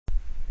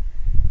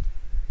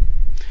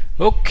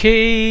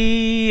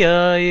Okay,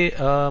 I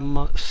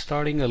am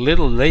starting a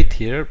little late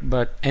here,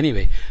 but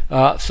anyway,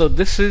 so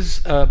this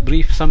is a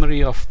brief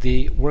summary of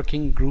the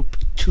Working Group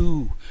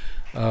 2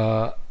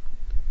 uh,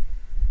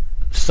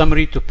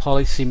 summary to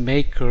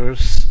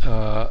policymakers.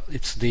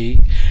 It's the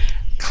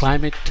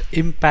climate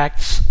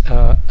impacts,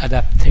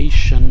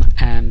 adaptation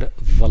and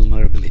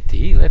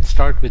vulnerability. Let's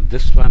start with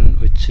this one,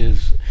 which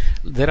is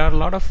there are a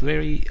lot of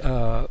very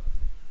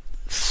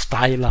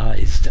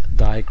stylized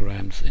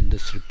diagrams in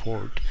this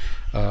report.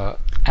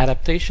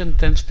 Adaptation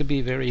tends to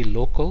be very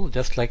local,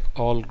 just like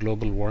all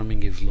global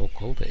warming is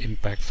local, the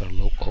impacts are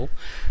local.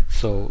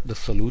 So the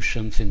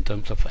solutions in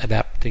terms of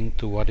adapting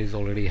to what is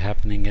already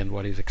happening and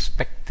what is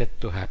expected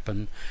to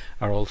happen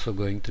are also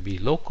going to be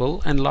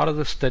local. And a lot of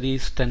the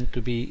studies tend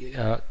to be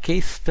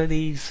case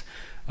studies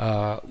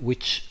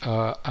which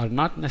are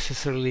not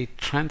necessarily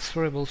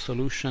transferable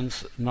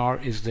solutions, nor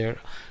is there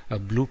a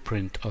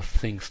blueprint of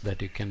things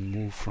that you can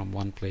move from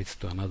one place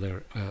to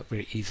another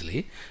very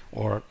easily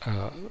or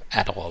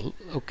at all.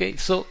 Okay,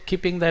 so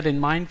keeping that in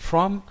mind,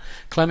 from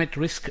climate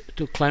risk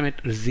to climate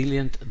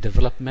resilient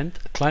development,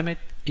 climate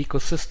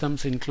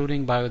ecosystems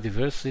including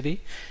biodiversity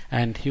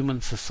and human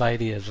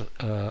society as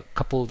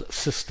coupled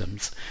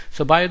systems.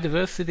 So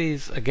biodiversity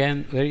is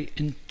again very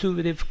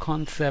intuitive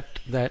concept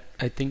that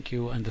I think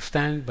you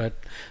understand, but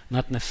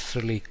not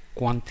necessarily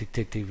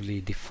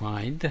quantitatively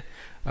defined.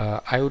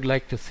 I would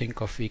like to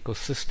think of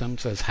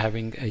ecosystems as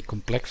having a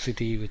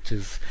complexity which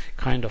is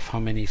kind of how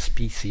many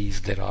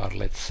species there are,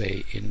 let's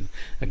say, in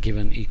a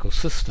given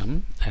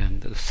ecosystem,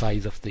 and the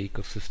size of the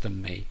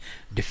ecosystem may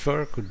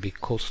differ, could be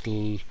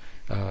coastal,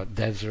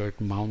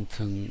 desert,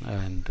 mountain,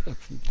 and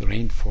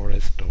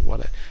rainforest, or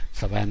what,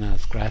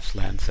 savannas,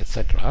 grasslands,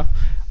 etc.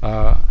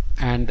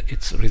 And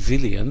its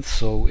resilience,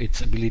 so its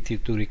ability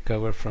to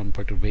recover from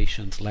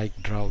perturbations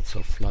like droughts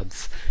or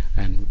floods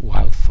and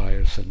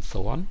wildfires and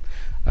so on,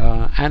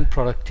 and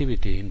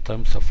productivity in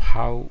terms of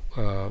how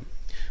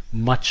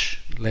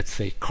much, let's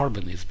say,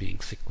 carbon is being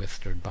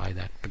sequestered by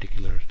that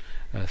particular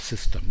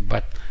system.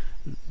 But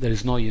there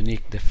is no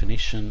unique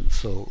definition,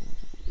 so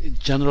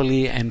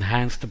generally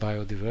enhanced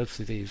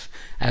biodiversity is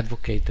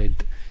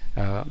advocated.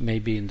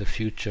 Maybe in the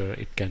future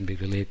it can be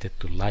related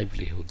to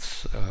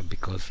livelihoods,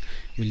 because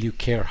will you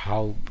care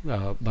how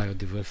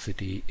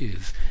biodiversity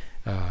is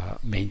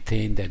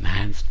maintained,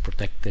 enhanced,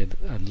 protected,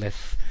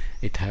 unless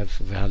it has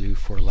value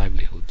for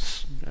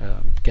livelihoods?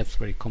 It gets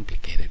very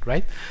complicated,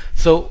 right?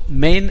 So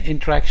main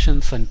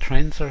interactions and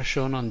trends are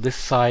shown on this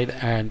side,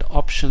 and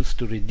options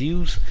to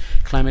reduce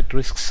climate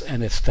risks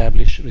and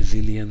establish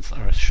resilience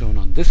are shown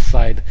on this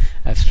side,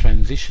 as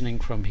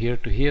transitioning from here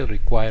to here,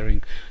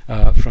 requiring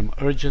from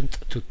urgent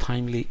to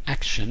timely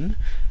action,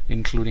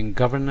 including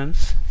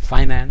governance,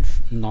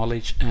 finance,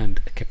 knowledge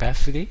and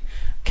capacity,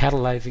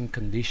 catalyzing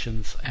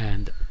conditions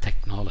and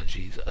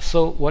technologies.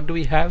 So what do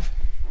we have?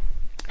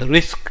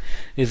 Risk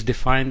is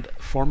defined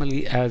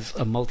formally as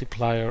a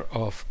multiplier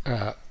of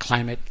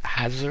climate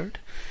hazard,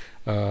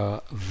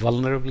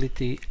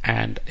 vulnerability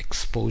and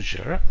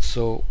exposure.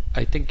 So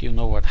I think you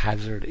know what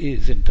hazard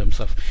is in terms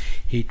of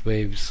heat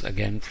waves,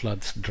 again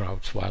floods,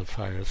 droughts,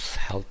 wildfires,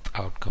 health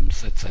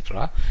outcomes,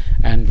 etc.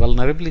 And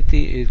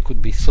vulnerability, it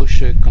could be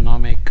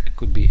socio-economic, it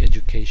could be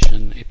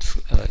education. It's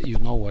you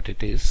know what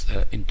it is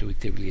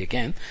intuitively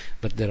again,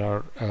 but there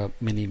are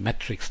many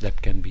metrics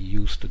that can be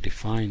used to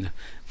define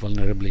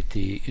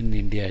vulnerability. In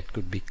India it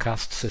could be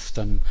caste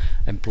system,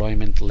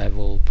 employment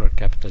level, per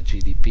capita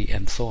GDP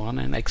and so on.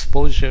 And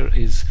exposure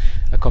is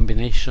a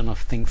combination of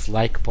things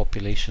like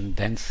population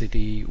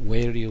density,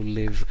 where you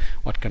live,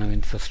 what kind of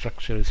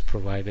infrastructure is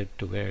provided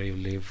to where you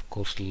live,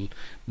 coastal,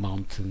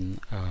 mountain,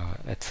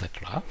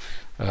 etc.,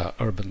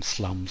 urban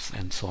slums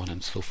and so on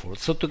and so forth.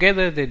 So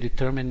together they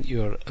determine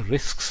your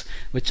risks,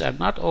 which are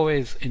not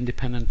always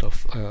independent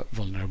of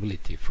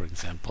vulnerability, for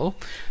example.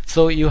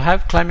 So you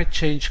have climate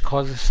change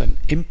causes and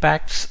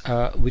impacts,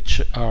 which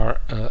are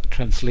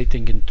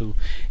translating into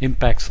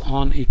impacts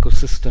on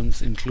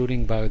ecosystems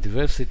including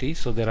biodiversity.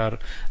 So there are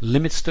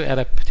limits to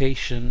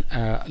adaptation,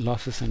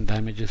 losses and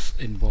damages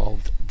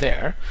involved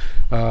there,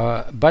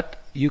 but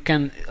you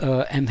can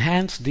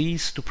enhance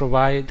these to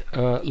provide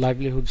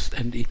livelihoods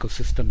and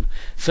ecosystem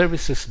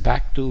services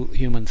back to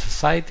human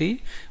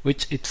society,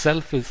 which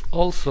itself is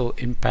also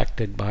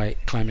impacted by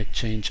climate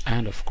change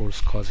and of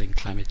course causing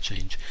climate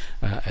change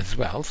as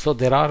well. So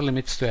there are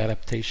limits to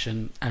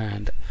adaptation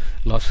and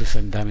losses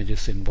and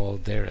damages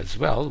involved there as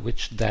well,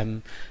 which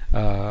then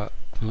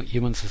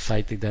human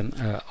society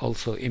then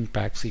also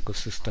impacts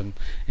ecosystem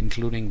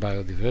including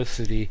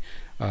biodiversity,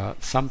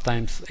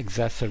 sometimes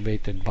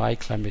exacerbated by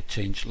climate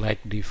change like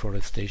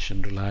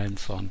deforestation,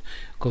 reliance on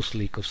coastal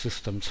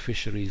ecosystems,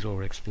 fisheries,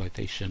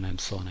 overexploitation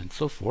and so on and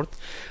so forth.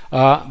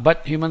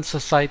 But human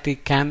society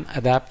can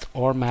adapt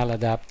or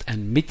maladapt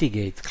and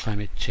mitigate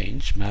climate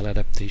change.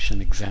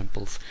 Maladaptation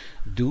examples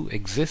do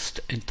exist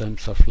in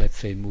terms of, let's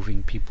say,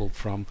 moving people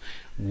from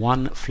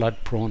one flood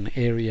prone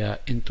area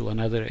into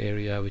another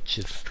area which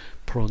is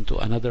prone to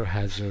another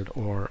hazard,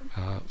 or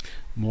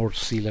more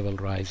sea level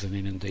rise and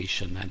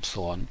inundation and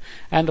so on.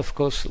 And of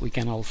course we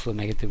can also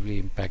negatively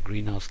impact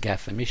greenhouse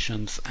gas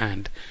emissions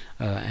and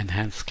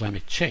enhance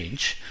climate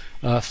change.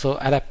 So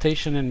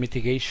adaptation and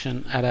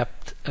mitigation,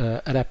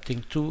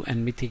 adapting to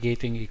and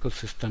mitigating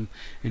ecosystem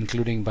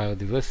including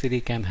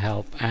biodiversity can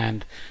help,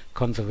 and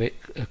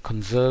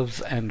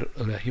conserves and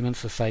human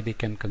society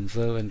can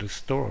conserve and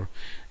restore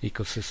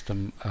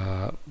ecosystem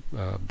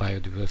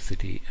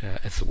biodiversity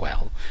as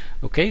well.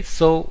 Okay,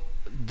 so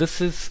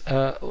this is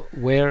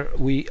where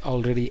we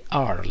already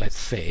are. Let's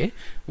say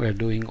we're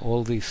doing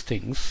all these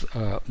things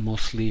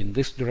mostly in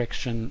this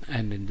direction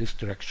and in this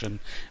direction,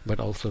 but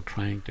also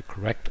trying to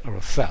correct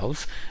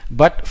ourselves.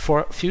 But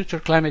for future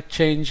climate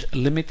change,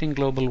 limiting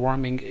global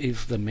warming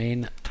is the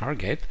main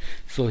target.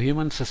 So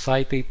human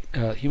society,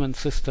 human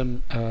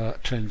system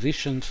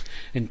transitions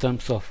in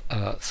terms of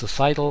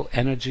societal,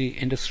 energy,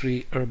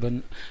 industry,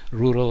 urban,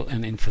 rural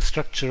and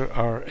infrastructure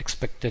are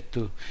expected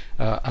to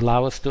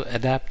allow us to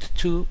adapt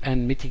to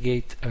and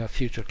mitigate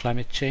future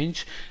climate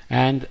change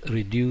and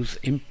reduce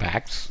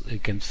impacts. You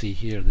can see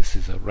here this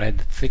is a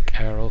red thick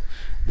arrow,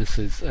 this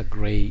is a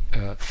gray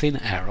thin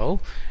arrow,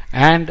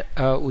 and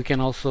we can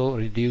also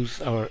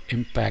reduce our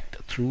impact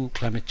through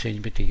climate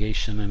change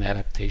mitigation and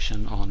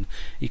adaptation on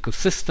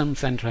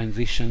ecosystems and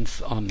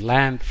transitions on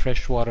land,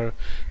 freshwater,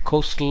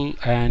 coastal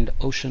and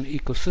ocean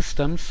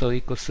ecosystems. So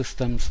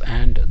ecosystems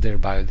and their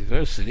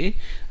biodiversity,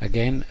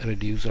 again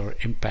reduce our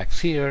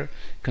impacts here,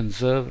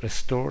 conserve,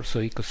 restore, so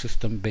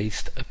ecosystem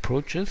based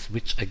approaches,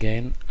 which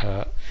again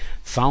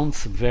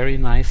sounds very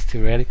nice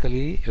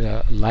theoretically,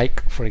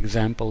 like for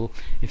example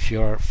if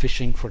you're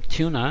fishing for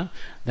tuna,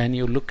 then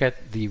you look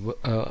at the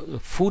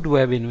food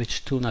web in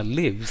which tuna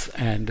lives,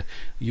 and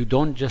you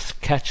don't just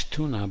catch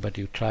tuna but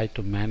you try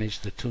to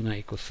manage the tuna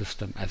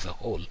ecosystem as a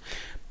whole.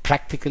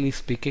 Practically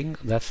speaking,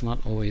 that's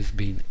not always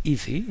been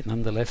easy.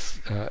 Nonetheless,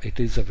 it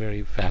is a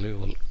very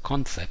valuable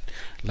concept,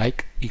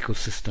 like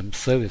ecosystem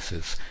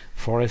services.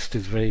 Forest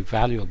is very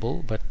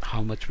valuable, but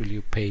how much will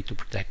you pay to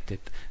protect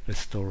it,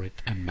 restore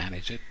it and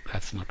manage it?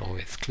 That's not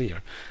always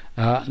clear.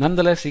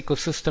 Nonetheless,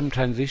 ecosystem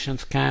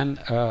transitions can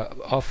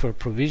offer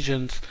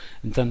provisions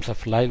in terms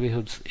of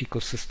livelihoods,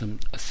 ecosystem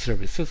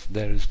services.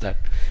 There is that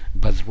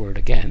buzzword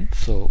again.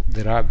 So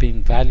there are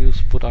being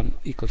values put on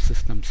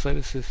ecosystem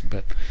services,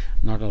 but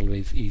not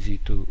always easy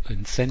to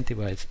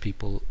incentivize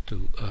people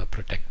to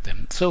protect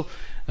them. So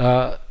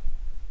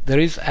there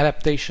is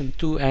adaptation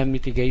to and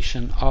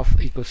mitigation of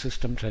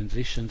ecosystem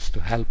transitions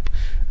to help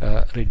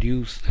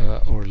reduce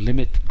or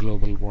limit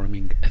global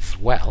warming as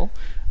well.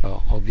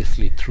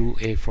 Obviously through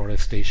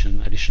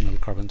afforestation, additional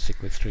carbon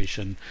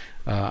sequestration,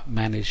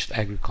 managed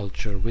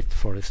agriculture with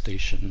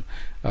forestation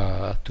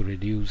to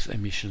reduce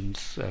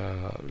emissions,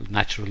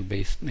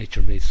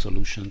 nature-based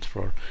solutions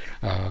for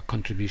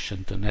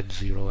contribution to net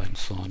zero and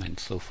so on and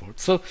so forth.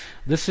 So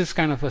this is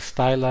kind of a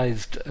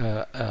stylized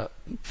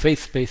phase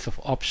space of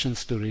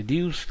options to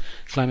reduce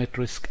climate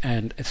risk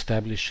and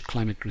establish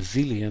climate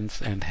resilience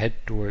and head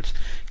towards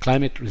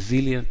climate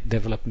resilient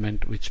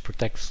development which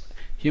protects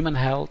human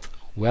health,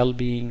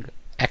 well-being,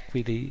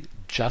 equity,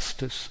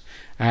 justice,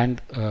 and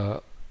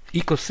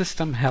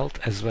ecosystem health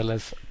as well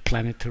as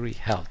planetary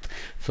health.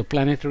 So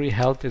planetary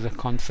health is a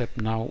concept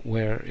now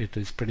where it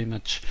is pretty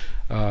much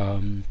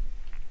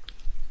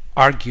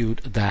argued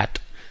that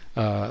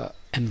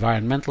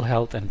environmental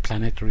health and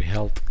planetary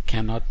health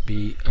cannot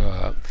be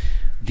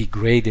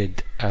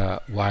degraded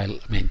while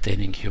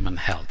maintaining human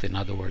health. In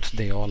other words,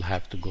 they all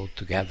have to go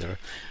together,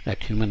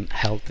 that human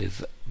health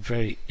is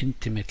very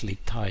intimately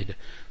tied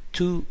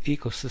to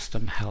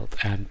ecosystem health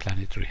and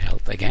planetary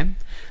health. Again,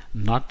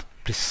 not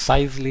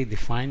precisely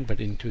defined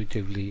but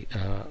intuitively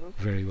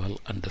very well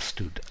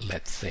understood,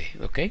 let's say.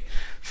 Okay,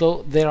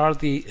 so there are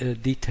the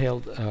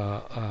detailed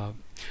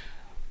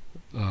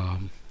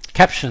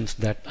captions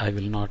that I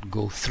will not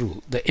go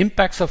through. The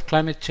impacts of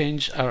climate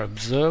change are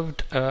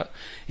observed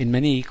in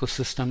many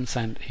ecosystems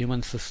and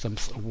human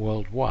systems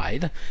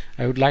worldwide.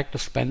 I would like to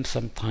spend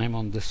some time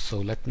on this, so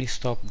let me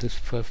stop this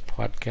first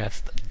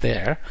podcast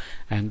there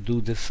and do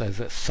this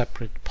as a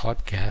separate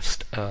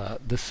podcast.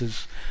 This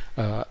is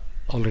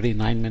already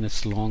 9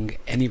 minutes long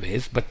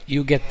anyways, but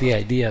you get the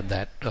idea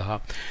that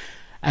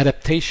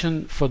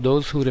adaptation, for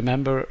those who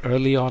remember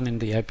early on in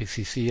the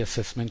IPCC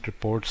assessment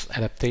reports,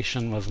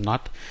 adaptation was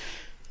not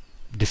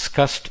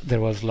discussed. There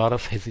was a lot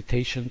of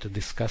hesitation to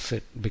discuss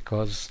it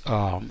because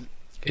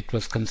it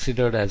was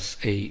considered as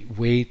a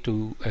way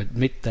to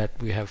admit that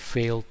we have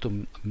failed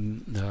to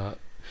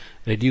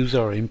reduce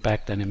our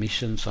impact and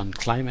emissions on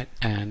climate,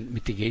 and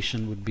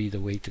mitigation would be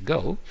the way to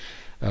go.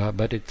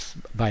 But it's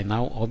by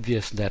now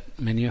obvious that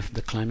many of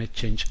the climate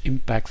change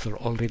impacts are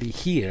already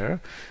here,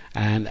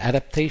 and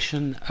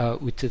adaptation,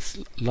 which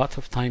is lots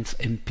of times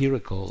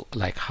empirical,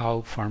 like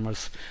how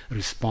farmers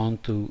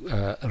respond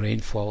to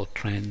rainfall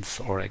trends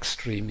or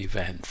extreme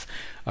events,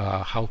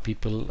 how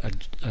people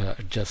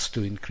adjust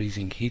to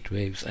increasing heat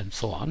waves and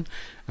so on.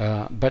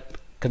 But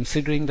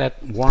considering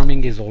that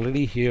warming is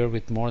already here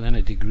with more than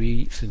a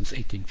degree since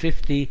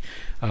 1850,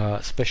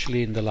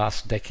 especially in the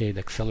last decade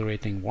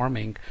accelerating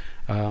warming,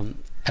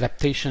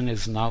 adaptation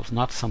is now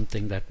not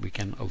something that we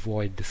can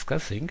avoid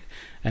discussing,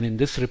 and in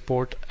this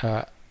report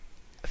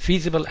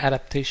feasible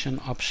adaptation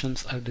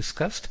options are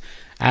discussed,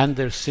 and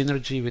their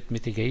synergy with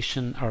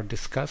mitigation are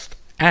discussed,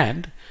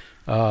 and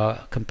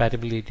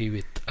compatibility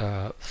with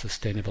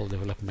sustainable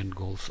development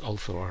goals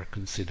also are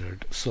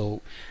considered.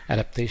 So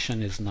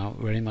adaptation is now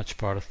very much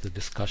part of the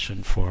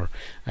discussion for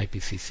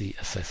IPCC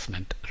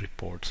assessment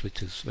reports,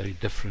 which is very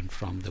different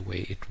from the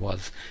way it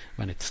was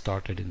when it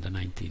started in the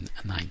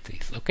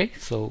 1990s. Okay,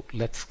 so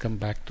let's come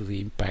back to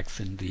the impacts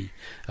in the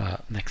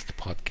next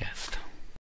podcast.